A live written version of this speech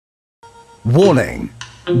Warning.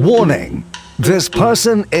 Warning. This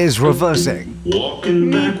person is reversing. Walking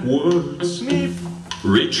backwards,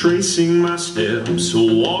 retracing my steps,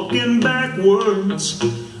 walking backwards,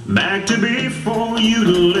 back to before you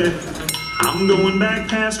left. I'm going back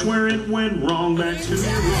past where it went wrong, back to the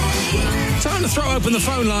wrong. Time to throw open the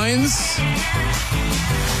phone lines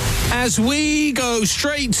as we go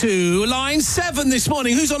straight to line 7 this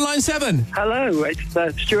morning. Who's on line 7? Hello, it's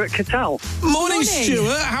Stuart Kettell. Morning,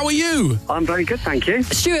 Stuart. How are you? I'm very good, thank you.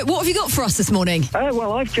 Stuart, what have you got for us this morning?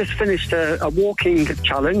 Well, I've just finished a walking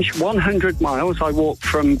challenge, 100 miles. I walked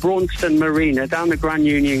from Braunston Marina down the Grand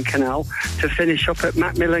Union Canal to finish up at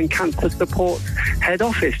Macmillan Cancer Support head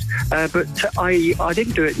office. But I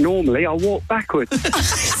didn't do it normally. I walked backwards.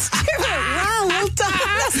 Stuart, wow, well done.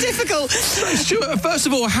 That's difficult. So, Stuart, first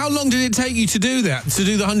of all, how long did it take you to do that, to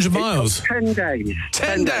do the 100 miles? 10 days.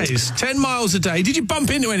 10 days. 10 miles a day. Did you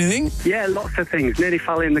bump into anything? Yeah, lots of things. Nearly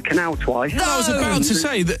fell in the canal twice. I was about to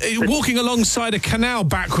say that walking alongside a canal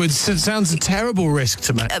backwards sounds a terrible risk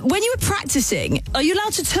to me. When you were practising, are you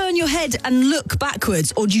allowed to turn your head and look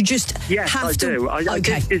backwards, or do you just Yes, have I to... do. I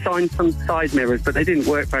did design some side mirrors, but they didn't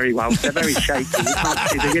work very well. They're very shaky. You can't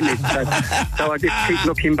see the image. So I just keep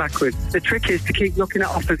looking backwards. The trick is to keep looking at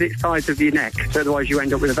opposite sides of your neck, so otherwise you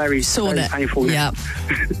end up with a very painful neck. Yeah.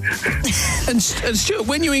 And Stuart,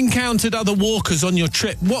 when you encountered other walkers on your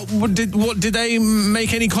trip, what did they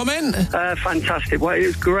make any comment? Fantastic. Well, it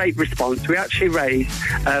was great response. We actually raised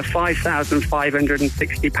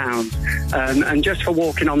 £5,560, and just for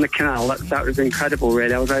walking on the canal, that was incredible.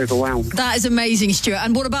 Really, I was overwhelmed. That is amazing, Stuart.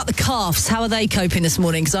 And what about the calves? How are they coping this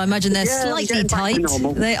morning? Because I imagine they're slightly tight.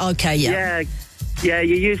 Yeah,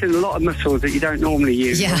 you're using a lot of muscles that you don't normally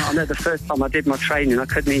use. Yeah. I know the first time I did my training, I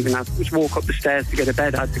couldn't even just walk up the stairs to get to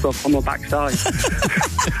bed. I had to go up on my backside.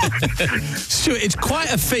 Stuart, it's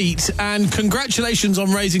quite a feat, and congratulations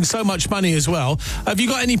on raising so much money as well. Have you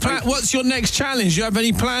got any What's your next challenge? Do you have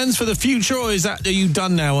any plans for the future, or are you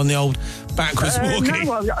done now on the old backwards walking?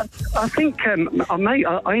 No, well, I think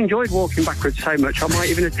I enjoyed walking backwards so much, I might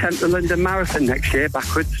even attempt the London Marathon next year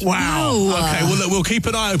backwards. Wow. Okay, well, look, we'll keep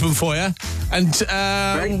an eye open for you. And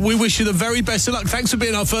we wish you the very best of luck. Thanks for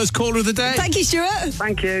being our first caller of the day. Thank you, Stuart.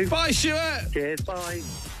 Thank you. Bye, Stuart. Cheers, bye.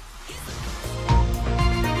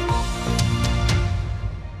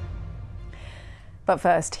 But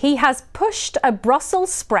first, he has pushed a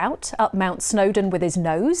Brussels sprout up Mount Snowdon with his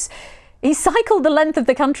nose. He cycled the length of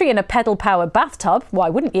the country in a pedal-powered bathtub, why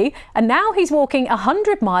wouldn't you? And now he's walking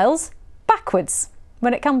 100 miles backwards.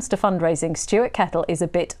 When it comes to fundraising, Stuart Kettell is a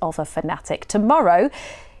bit of a fanatic. Tomorrow,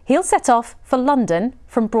 he'll set off for London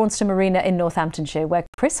from Braunston Marina in Northamptonshire, where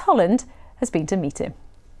Chris Holland has been to meet him.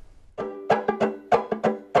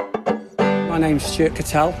 My name's Stuart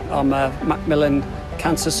Kettell. I'm a Macmillan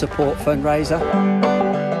Cancer Support fundraiser.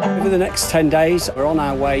 Over the next 10 days, we're on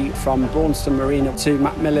our way from Braunston Marina to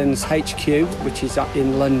Macmillan's HQ, which is up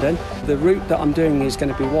in London. The route that I'm doing is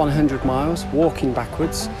going to be 100 miles, walking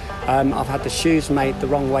backwards. I've had the shoes made the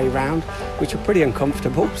wrong way round, which are pretty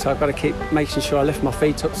uncomfortable, so I've got to keep making sure I lift my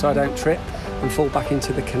feet up so I don't trip and fall back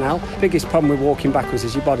into the canal. The biggest problem with walking backwards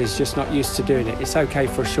is your body's just not used to doing it. It's okay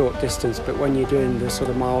for a short distance, but when you're doing the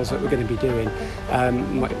sort of miles that we're going to be doing,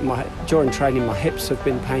 during training my hips have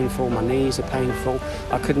been painful, my knees are painful.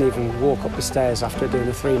 I couldn't even walk up the stairs after doing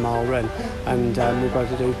a 3-mile run, and we've got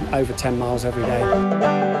to do over 10 miles every day.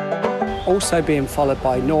 Also being followed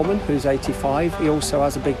by Norman, who's 85. He also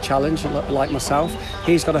has a big challenge, like myself.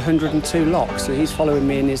 He's got 102 locks, so he's following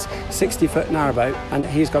me in his 60-foot narrowboat, and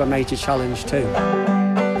he's got a major challenge too.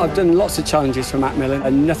 I've done lots of challenges for Macmillan,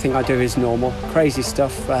 and nothing I do is normal. Crazy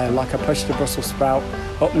stuff, like I pushed a Brussels sprout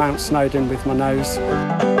up Mount Snowdon with my nose.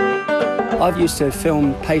 I've used to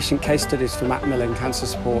film patient case studies for Macmillan Cancer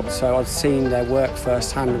Support, so I've seen their work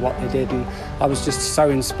firsthand, what they did, and I was just so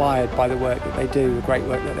inspired by the work that they do, the great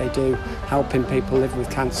work that they do, helping people live with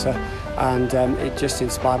cancer, and it just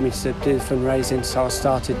inspired me to do the fundraising, so I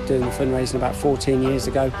started doing the fundraising about 14 years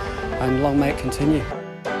ago, and long may it continue.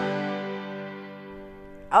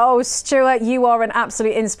 Oh, Stuart, you are an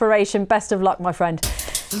absolute inspiration. Best of luck, my friend.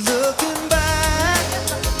 Looking back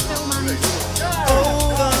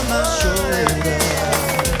over my shoulder,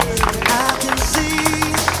 I can see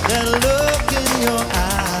that look in your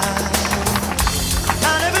eyes. I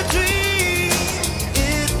never dreamed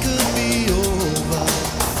it could be over.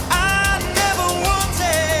 I never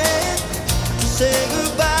wanted to say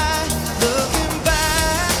goodbye. Looking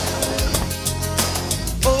back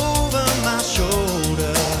over my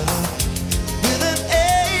shoulder, with an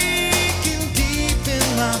aching deep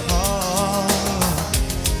in my heart.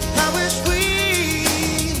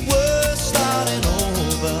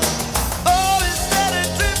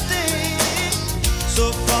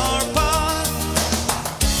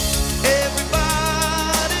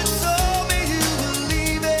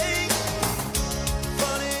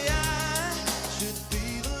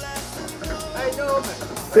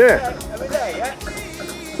 Yeah.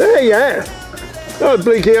 There yet? Oh,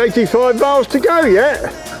 blinky 85 miles to go yet.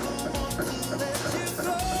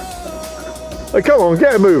 Oh, come on,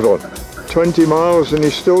 get a move on. 20 miles and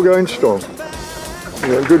he's still going strong.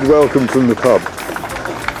 Yeah, good welcome from the pub.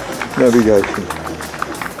 Navigation.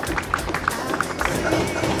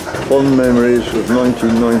 Fond memories of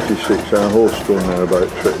 1996, our horse-drawn narrowboat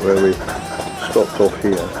trip where we stopped off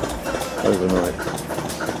here overnight.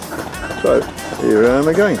 So, here I am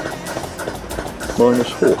again,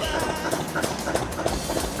 minus horse.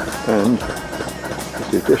 And with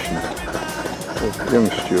the addition of young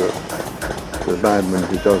Stuart, the madman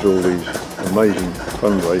who does all these amazing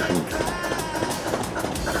fundraising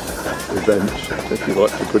events, if you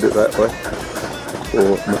like to put it that way,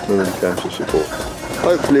 for Macmillan Cancer Support.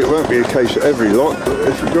 Hopefully it won't be a case of every lock, but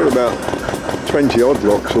if you've got about 20 odd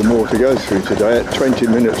locks or more to go through today at 20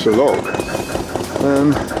 minutes a lock,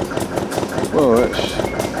 well that's, I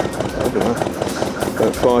don't know,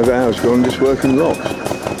 about 5 hours gone just working locks.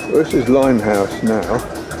 Well, this is Limehouse now.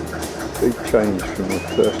 Big change from the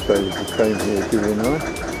first days we came here giving life.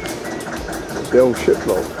 It's the old ship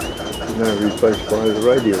lock, now replaced by the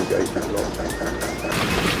radio gated lock.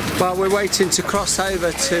 Well, we're waiting to cross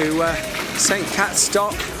over to St Cat's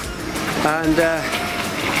Dock, and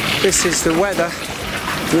this is the weather,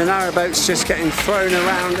 and the narrowboat's just getting thrown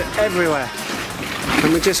around everywhere,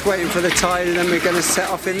 and we're just waiting for the tide, and then we're going to set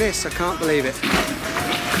off in this. I can't believe it.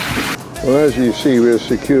 Well, as you see, we're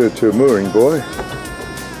secured to a mooring buoy.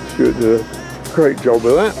 Stuart did a great job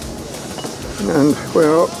of that. And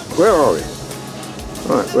where are we?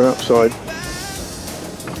 Right, we're outside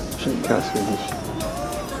St Catherine's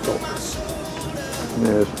dock. And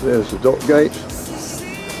there's the dock gate,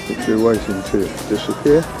 which we're waiting to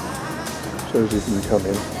disappear, so as you can come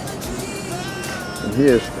in. And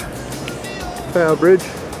here's Tower Bridge.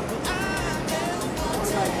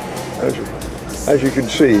 As you can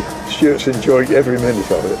see, Stuart's enjoying every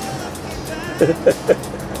minute of it.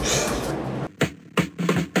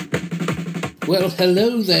 Well,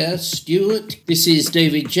 hello there, Stuart. This is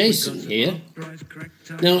David Jason here.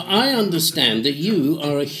 Now, I understand that you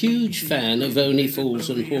are a huge fan of Only Fools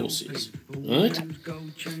and Horses, right?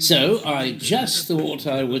 So I just thought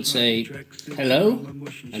I would say hello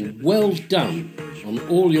and well done on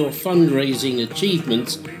all your fundraising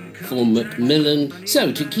achievements for Macmillan.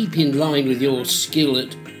 So, to keep in line with your skill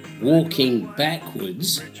at walking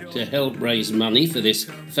backwards to help raise money for this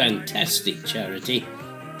fantastic charity,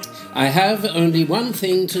 I have only one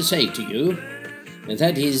thing to say to you, and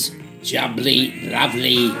that is jubbly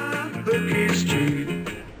lovely.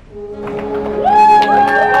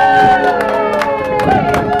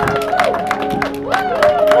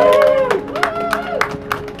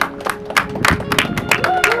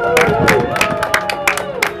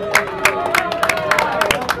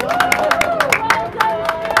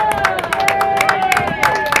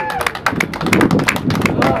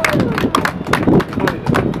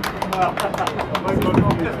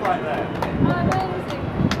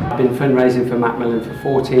 I've been fundraising for Macmillan for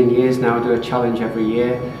 14 years now. I do a challenge every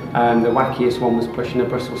year. The wackiest one was pushing a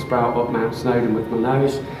Brussels sprout up Mount Snowdon with my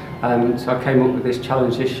nose. So I came up with this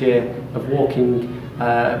challenge this year of walking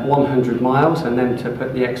 100 miles, and then to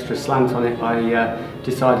put the extra slant on it, I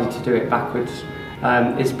decided to do it backwards.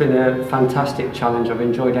 It's been a fantastic challenge. I've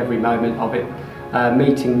enjoyed every moment of it.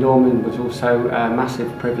 Meeting Norman was also a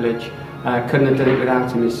massive privilege. Couldn't have done it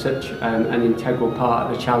without him. He's such an integral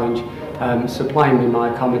part of the challenge. Supplying me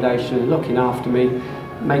my accommodation and looking after me,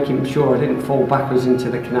 making sure I didn't fall backwards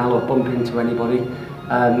into the canal or bump into anybody.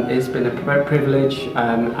 It's been a privilege,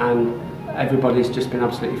 and everybody's just been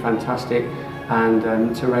absolutely fantastic, and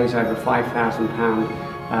to raise over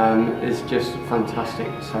 £5,000 is just fantastic,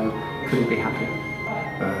 so couldn't be happier.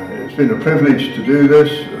 It's been a privilege to do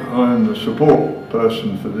this. I'm the support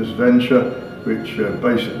person for this venture, which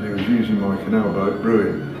basically was using my canal boat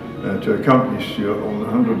brewing to accompany Stuart on the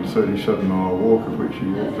 137-mile walk, of which he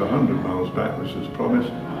walked 100 miles backwards as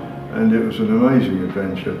promised, and it was an amazing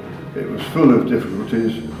adventure. It was full of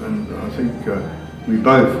difficulties, and I think we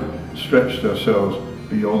both stretched ourselves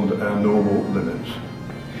beyond our normal limits.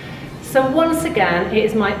 So once again, it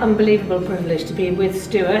is my unbelievable privilege to be with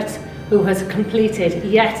Stuart, who has completed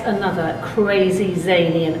yet another crazy,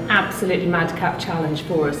 zany and absolutely madcap challenge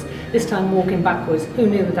for us. This time walking backwards. Who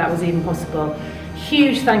knew that that was even possible?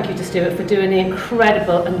 Huge thank you to Stuart for doing the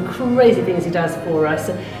incredible and crazy things he does for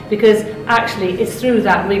us, because actually it's through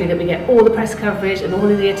that really that we get all the press coverage and all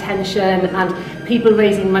of the attention and people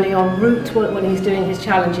raising money en route when he's doing his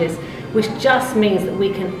challenges, which just means that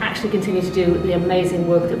we can actually continue to do the amazing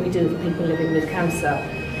work that we do for people living with cancer.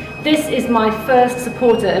 This is my first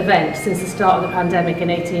supporter event since the start of the pandemic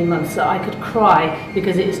in 18 months, so I could cry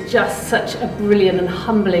because it is just such a brilliant and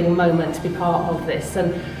humbling moment to be part of this.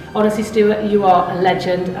 And honestly, Stuart, you are a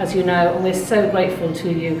legend, as you know, and we're so grateful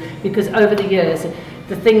to you because over the years,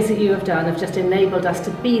 the things that you have done have just enabled us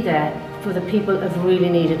to be there for the people who have really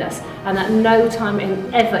needed us. And at no time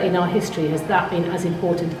ever in our history has that been as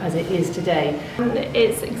important as it is today. And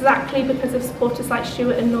it's exactly because of supporters like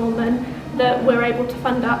Stuart and Norman that we're able to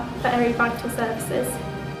fund up very vital services.